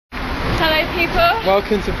Hello people.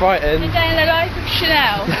 Welcome to Brighton. The day in the life of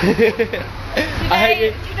Chanel.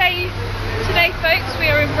 Today folks, we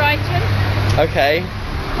are in Brighton. Okay.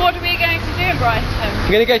 What are we going to do in Brighton?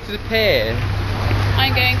 We're going to go to the pier.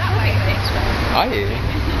 I'm going clubbing this way. Are you?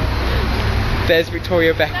 There's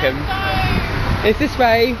Victoria Beckham. It's this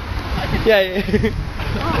way. Yeah.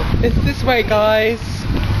 It's this way, guys.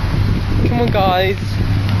 Come on, guys.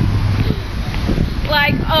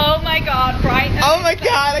 Like, oh my god, Brighton. Oh my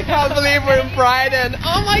god, I can't believe we're in Brighton.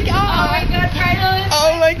 Oh my god. Oh my god, Brighton.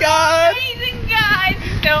 Oh my god. Amazing, guys.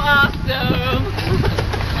 So awesome.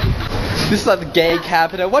 This is like the gay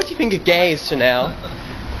capital. What do you think of gays, Chanel?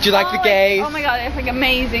 Do you like the gays? Oh my god, it's like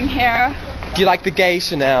amazing here. Do you like the gays,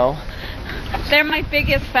 Chanel? They're my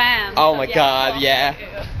biggest fans. Oh my god, yeah.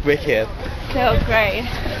 Wicked. So great.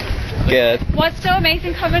 Good. What's so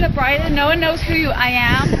amazing coming to Brighton? No one knows who I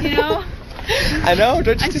am, you know? I know,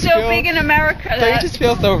 don't you I'm just so feel... big in America. Don't you just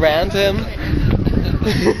feel so random?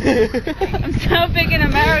 I'm so big in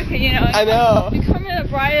America, you know. I know. You come to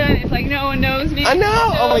Brighton, it's like no one knows me. I know.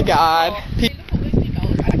 So oh my god.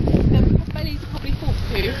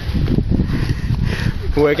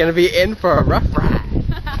 We're gonna be in for a rough ride.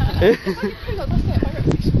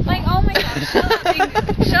 Like, oh my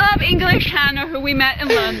god. Shut up, English Hannah, who we met in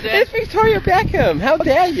London. It's Victoria Beckham. How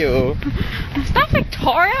dare you? Is that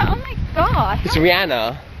Victoria? Oh my god. It's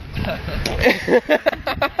Rihanna.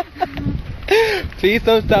 Please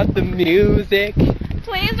don't stop the music.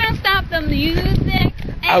 Please don't stop the music.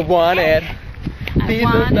 I want it. Please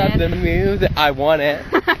don't stop the music. I want it.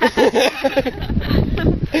 That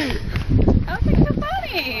was like so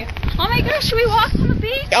funny. Oh my gosh, should we walk on the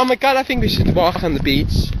beach? Oh my god, I think we should walk on the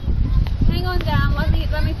beach. Hang on down, let me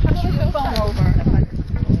touch your phone over.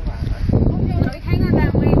 Hang on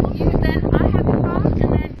down, wait. You then I have the phone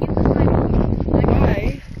and then you can like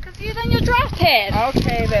Why? because then you'll drop it.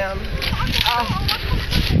 Okay then.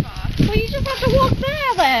 Well, you just have to walk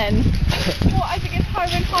there then. Well, I think it's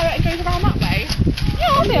higher and higher and goes around that way.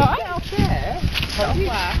 Yeah, I'll be alright. Out there.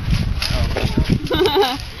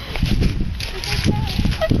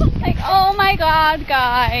 Like, oh my god,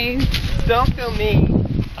 guys. Don't film me.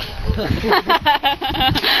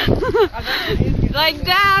 Like,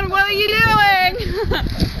 Dad, what are you doing?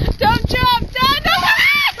 Don't jump, Dad, don't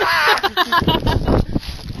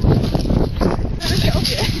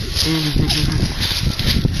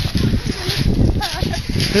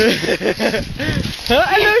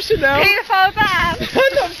Hello, Chanel. Beautiful Dad.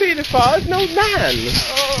 I'm not beautiful, it's an old man.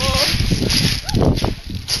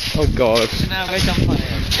 Oh god. Now we jump on it.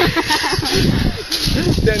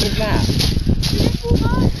 Don't do that.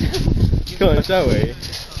 Come on, shall we? Okay,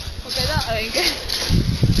 that way.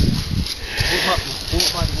 Walk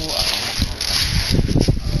by the water.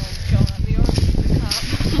 Oh god, the orange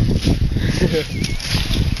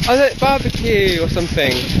cup. I like barbecue or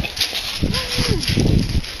something.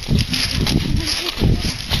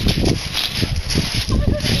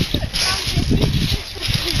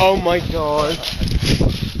 Oh my god.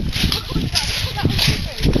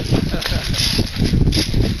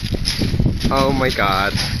 Oh my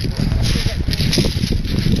god.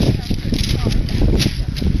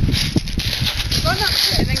 Run up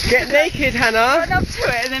to it and then Get naked, Hannah. run up to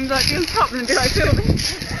it and then like be on top and be like filming.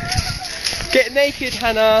 Get naked,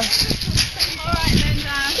 Hannah. Alright then,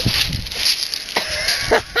 Dad.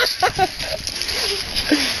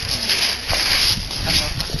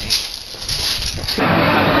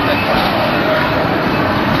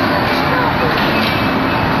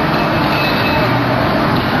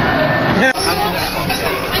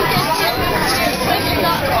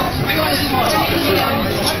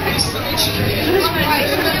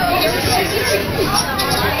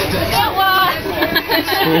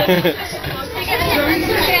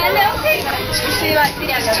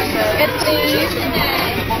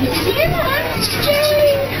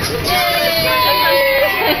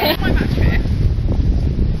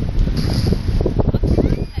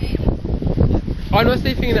 Oh, what's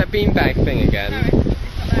they thinking that beanbag thing again? No, it's not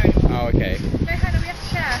there anymore. Oh, okay. No, Hannah, we have to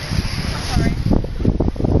share. I'm sorry.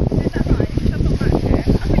 Is that right? Because I've got Matt here. I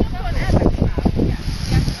think I've got an airbag now.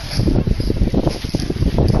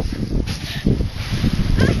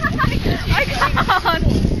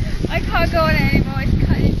 I can't go on it anymore, it's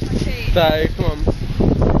cutting into my teeth. So, come on.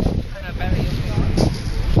 Hannah, bury your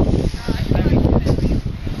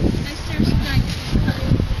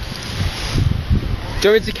Do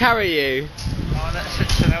you want me to carry you? Oh, that's it.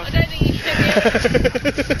 So I don't think you should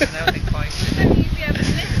be able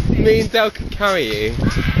to, Me and Del can carry you.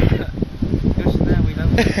 Just now we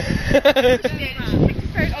love it.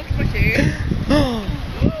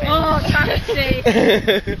 Oh, fancy.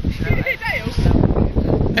 Is it Dale?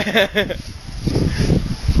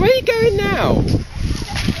 Where are you going now?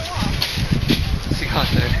 She can't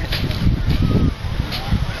do it.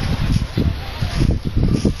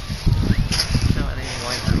 No, I didn't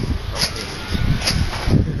like that.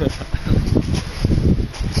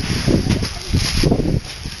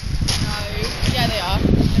 Yeah, they are.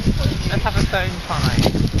 Let's have a phone fight.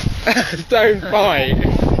 Don't fight.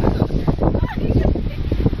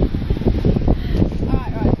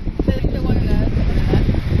 Alright, right. There's still one in there.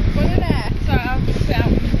 One in there. Sorry, I'll just sit out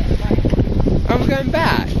in a minute. Right. I'm going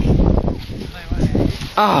back. No way.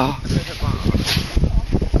 Ah. To the bar.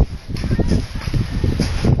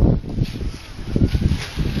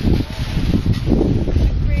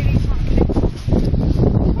 It's really fucking.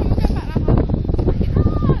 Come on, go back now, man.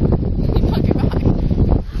 You can't go back.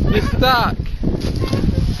 You're stuck.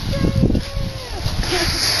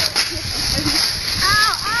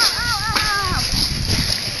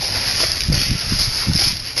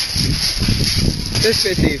 This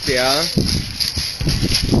bit's easier.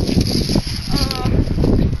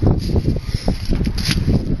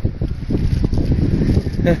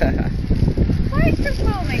 Why are you still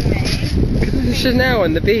filming me? Because there's a Chanel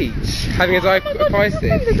on the beach having his eye prices.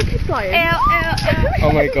 There's a kid flying.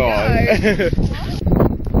 Oh my god.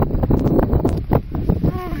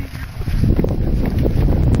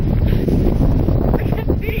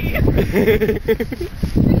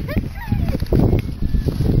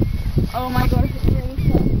 Oh my god, it's really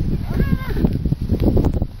fun.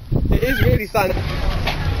 It is really sunny.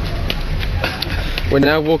 We're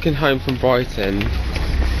now walking home from Brighton,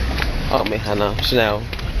 aren't we, Hannah? Chanel?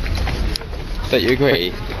 Don't you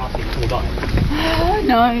agree?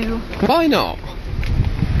 No. Why not?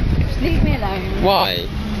 Just leave me alone. Why?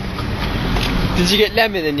 Did you get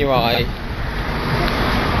lemon in your eye?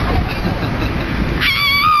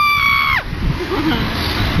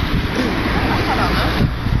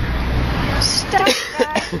 Stop.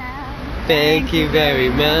 Thank you very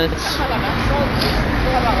much.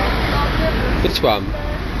 Which one?